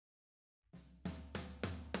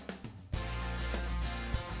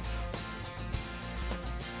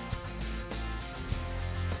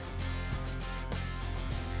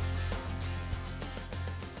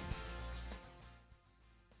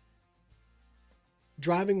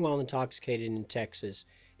Driving while intoxicated in Texas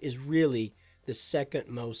is really the second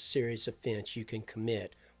most serious offense you can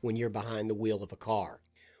commit when you're behind the wheel of a car.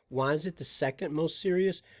 Why is it the second most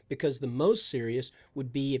serious? Because the most serious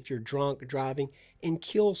would be if you're drunk driving and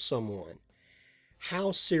kill someone.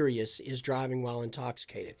 How serious is driving while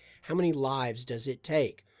intoxicated? How many lives does it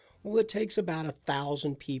take? Well, it takes about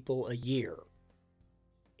 1,000 people a year.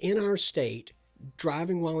 In our state,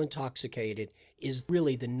 driving while intoxicated is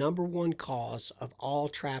really the #1 cause of all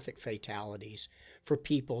traffic fatalities for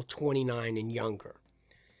people 29 and younger.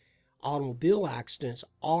 Automobile accidents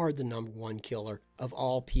are the #1 killer of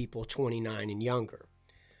all people 29 and younger.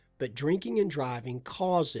 But drinking and driving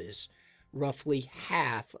causes roughly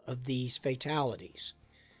half of these fatalities.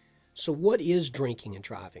 So what is drinking and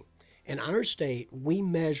driving? In our state, we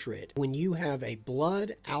measure it when you have a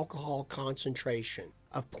blood alcohol concentration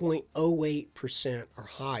of 0.08% or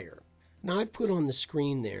higher. Now I've put on the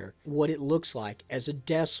screen there what it looks like as a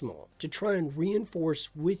decimal to try and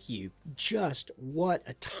reinforce with you just what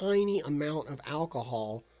a tiny amount of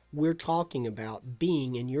alcohol we're talking about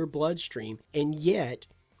being in your bloodstream, and yet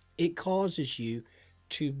it causes you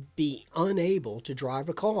to be unable to drive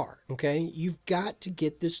a car, okay? You've got to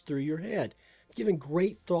get this through your head. I've given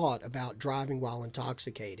great thought about driving while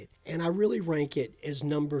intoxicated, and I really rank it as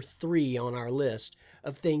 #3 on our list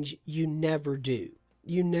of things you never do.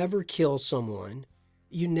 You never kill someone,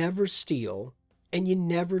 you never steal, and you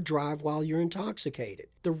never drive while you're intoxicated.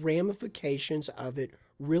 The ramifications of it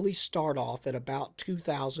really start off at about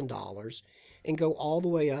 $2,000 and go all the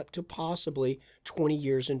way up to possibly 20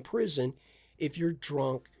 years in prison if you're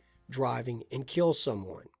drunk driving and kill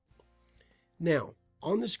someone. Now,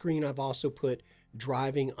 on the screen, I've also put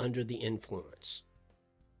driving under the influence.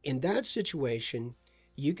 In that situation,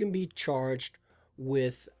 you can be charged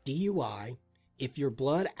with DUI if your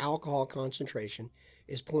blood alcohol concentration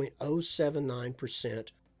is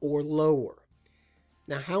 0.079% or lower.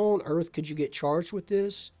 Now, how on earth could you get charged with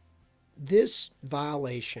this? This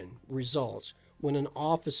violation results when an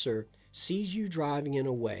officer sees you driving in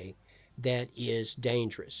a way that is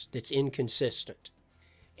dangerous, that's inconsistent.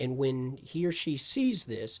 And when he or she sees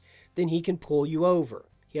this, then he can pull you over.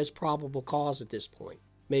 He has probable cause at this point.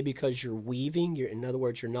 Maybe because you're weaving, in other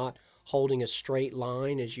words, you're not holding a straight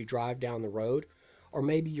line as you drive down the road, or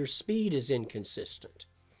maybe your speed is inconsistent.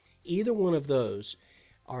 Either one of those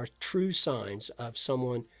are true signs of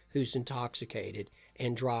someone who's intoxicated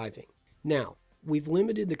and driving. Now, we've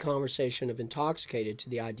limited the conversation of intoxicated to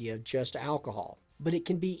the idea of just alcohol, but it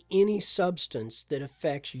can be any substance that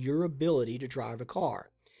affects your ability to drive a car.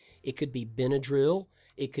 It could be Benadryl,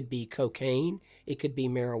 it could be cocaine, it could be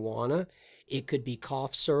marijuana, it could be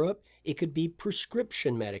cough syrup, it could be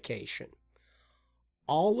prescription medication.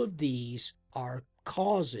 All of these are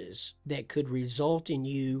causes that could result in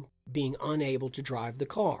you being unable to drive the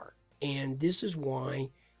car. And this is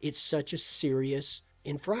why it's such a serious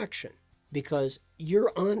infraction, because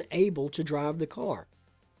you're unable to drive the car.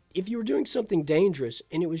 If you were doing something dangerous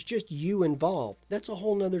and it was just you involved, that's a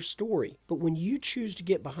whole nother story. But when you choose to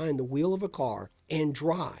get behind the wheel of a car and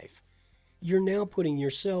drive, you're now putting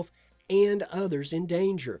yourself and others in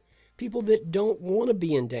danger. People that don't want to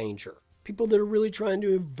be in danger. People that are really trying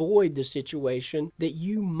to avoid the situation that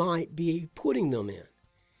you might be putting them in.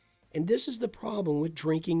 And this is the problem with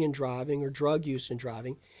drinking and driving, or drug use and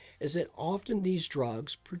driving, is that often these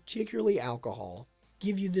drugs, particularly alcohol,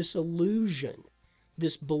 give you this illusion,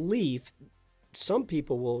 this belief, some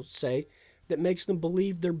people will say, that makes them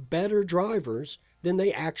believe they're better drivers than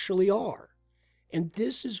they actually are. And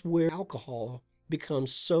this is where alcohol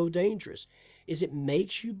becomes so dangerous, is it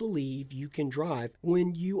makes you believe you can drive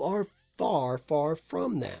when you are far, far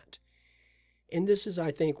from that. And this is,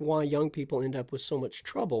 I think, why young people end up with so much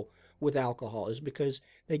trouble with alcohol, is because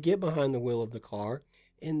they get behind the wheel of the car,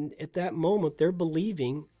 and at that moment they're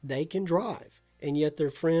believing they can drive. And yet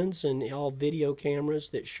their friends and all video cameras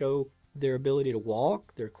that show their ability to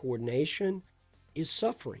walk, their coordination, is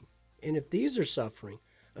suffering. And if these are suffering,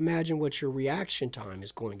 imagine what your reaction time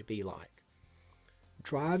is going to be like.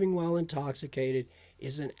 Driving while intoxicated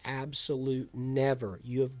is an absolute never.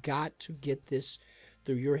 You have got to get this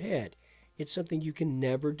through your head. It's something you can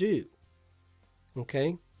never do.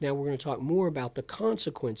 Okay? Now we're going to talk more about the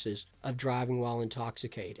consequences of driving while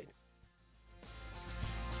intoxicated.